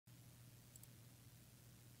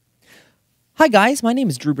Hi guys, my name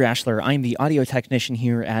is Drew Brashler. I'm the audio technician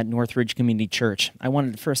here at Northridge Community Church. I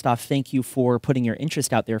wanted to first off thank you for putting your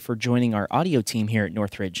interest out there for joining our audio team here at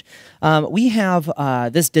Northridge. We have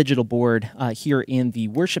this digital board here in the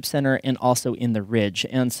worship center and also in the Ridge,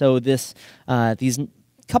 and so these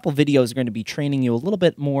couple videos are going to be training you a little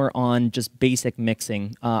bit more on just basic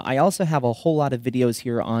mixing. I also have a whole lot of videos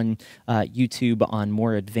here on YouTube on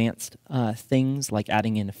more advanced things like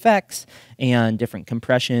adding in effects and different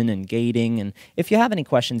compression and gating. And if you have any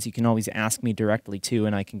questions, you can always ask me directly too,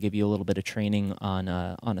 and I can give you a little bit of training on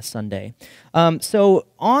a Sunday. So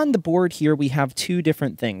on the board here, we have two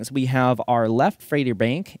different things. We have our left fader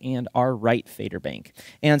bank and our right fader bank.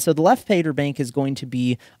 And so the left fader bank is going to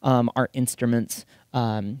be our instruments.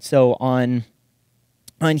 So on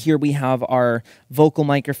here we have our vocal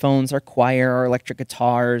microphones, our choir, our electric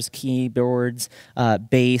guitars, keyboards,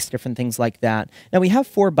 bass, different things like that. Now we have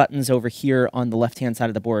 4 buttons over here on the left-hand side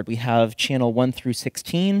of the board. We have channel 1 through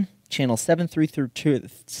 16, channel 17 through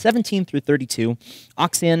 32, Aux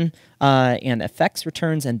In and Effects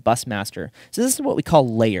returns, and Bus Master. So this is what we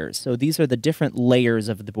call layers. So these are the different layers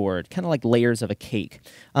of the board, kind of like layers of a cake.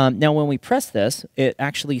 Now when we press this, it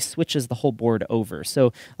actually switches the whole board over.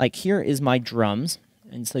 So like here is my drums,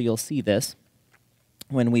 and so you'll see this.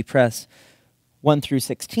 When we press 1 through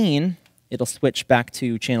 16, it'll switch back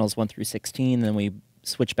to channels 1 through 16, then we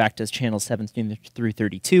switch back to channels 17 through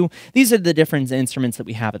 32. These are the different instruments that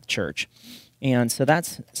we have at the church. And so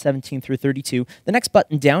that's 17 through 32. The next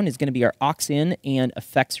button down is going to be our Aux In and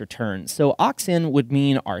Effects return. So Aux In would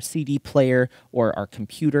mean our CD player or our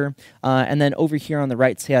computer. And then over here on the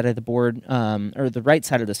right side of the board, or the right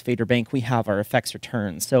side of this fader bank, we have our effects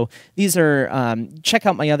returns. So these are, check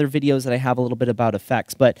out my other videos that I have a little bit about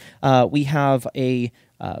effects, but we have a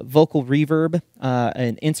vocal reverb,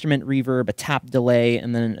 an instrument reverb, a tap delay,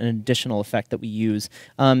 and then an additional effect that we use.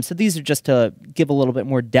 So these are just to give a little bit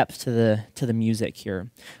more depth to the music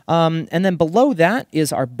here. And then below that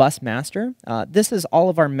is our bus master. This is all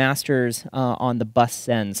of our masters on the bus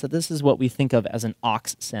send. So this is what we think of as an aux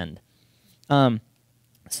send.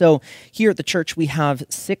 So here at the church, we have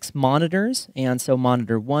 6 monitors, and so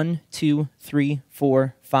monitor 1, 2, 3,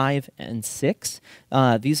 4, 5, and 6.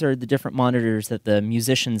 These are the different monitors that the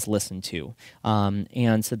musicians listen to,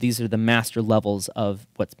 and so these are the master levels of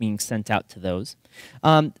what's being sent out to those.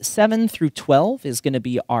 7 through 12 is going to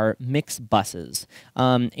be our mix buses,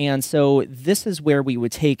 and so this is where we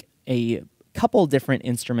would take a couple different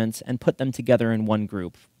instruments and put them together in one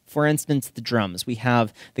group. For instance, the drums. We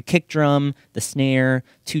have the kick drum, the snare,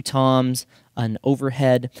 2 toms, an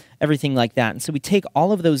overhead, everything like that. And so we take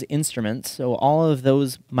all of those instruments, so all of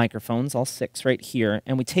those microphones, all 6 right here,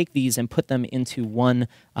 and we take these and put them into one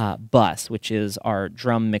bus, which is our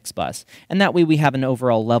drum mix bus. And that way we have an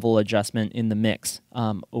overall level adjustment in the mix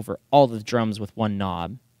over all the drums with one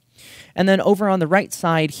knob. And then over on the right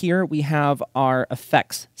side here, we have our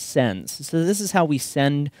effects sends. So this is how we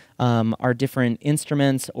send our different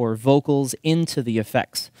instruments or vocals into the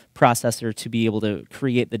effects processor to be able to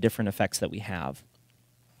create the different effects that we have.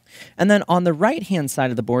 And then on the right-hand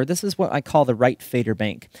side of the board, this is what I call the right fader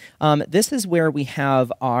bank. This is where we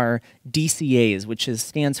have our DCAs, which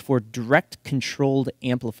stands for Direct Controlled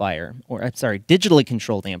Amplifier, or I'm sorry, Digitally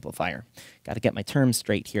Controlled Amplifier. Got to get my terms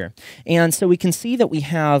straight here. And so we can see that we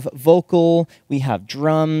have vocal, we have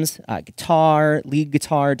drums, guitar, lead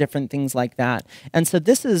guitar, different things like that. And so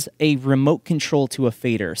this is a remote control to a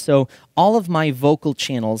fader. So all of my vocal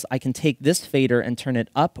channels, I can take this fader and turn it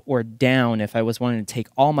up or down if I was wanting to take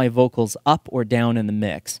all my vocals up or down in the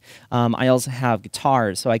mix. I also have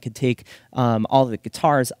guitars, so I could take all the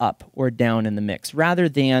guitars up or down in the mix, rather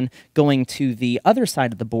than going to the other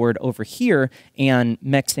side of the board over here and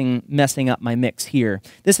messing up my mix here.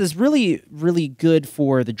 This is really, really good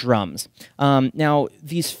for the drums. Now,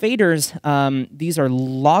 these faders, these are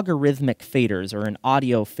logarithmic faders, or an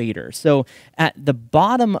audio fader. So at the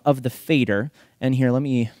bottom of the fader, and here, let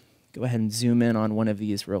me go ahead and zoom in on one of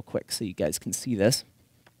these real quick so you guys can see this.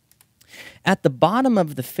 At the bottom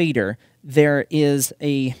of the fader, there is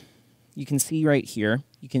a, you can see right here,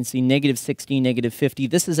 you can see -60, -50.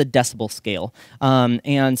 This is a decibel scale.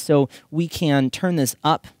 And so we can turn this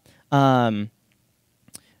up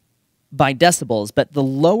by decibels, but the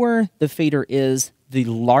lower the fader is, the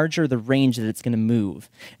larger the range that it's going to move.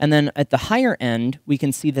 And then at the higher end, we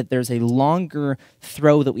can see that there's a longer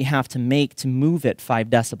throw that we have to make to move it 5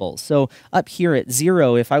 decibels. So up here at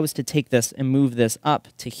 0, if I was to take this and move this up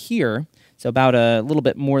to here, So about a little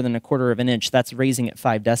bit more than 1/4 of an inch, that's raising it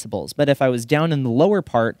 5 decibels. But if I was down in the lower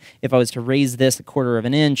part, if I was to raise this 1/4 of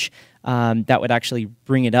an inch, that would actually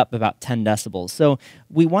bring it up about 10 decibels. So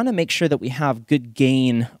we want to make sure that we have good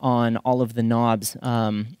gain on all of the knobs,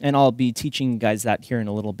 and I'll be teaching you guys that here in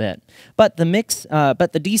a little bit. But the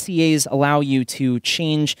DCAs allow you to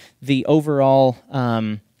change the overall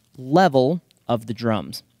level of the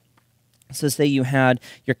drums. So say you had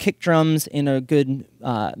your kick drums in a good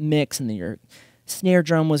mix, and then your snare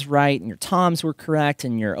drum was right, and your toms were correct,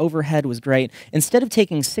 and your overhead was great. Instead of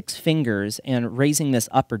taking 6 fingers and raising this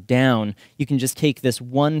up or down, you can just take this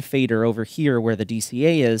one fader over here where the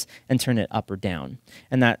DCA is and turn it up or down.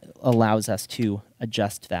 And that allows us to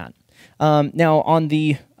adjust that. Now on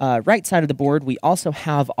the right side of the board, we also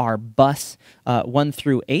have our bus 1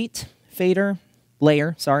 through 8 fader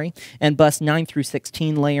layer, and bus 9 through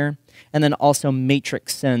 16 layer, and then also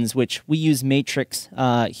matrix sends, which we use matrix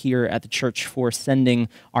here at the church for sending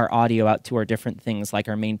our audio out to our different things like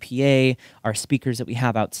our main PA, our speakers that we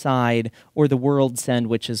have outside, or the world send,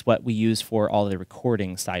 which is what we use for all the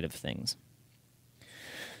recording side of things.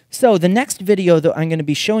 So the next video that I'm going to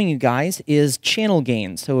be showing you guys is channel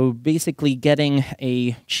gain. So basically getting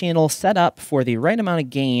a channel set up for the right amount of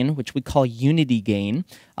gain, which we call unity gain,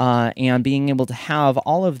 and being able to have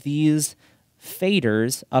all of these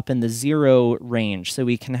faders up in the 0 range. So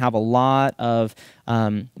we can have a lot of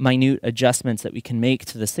minute adjustments that we can make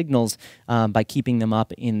to the signals by keeping them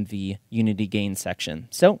up in the unity gain section.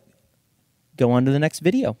 So go on to the next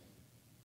video.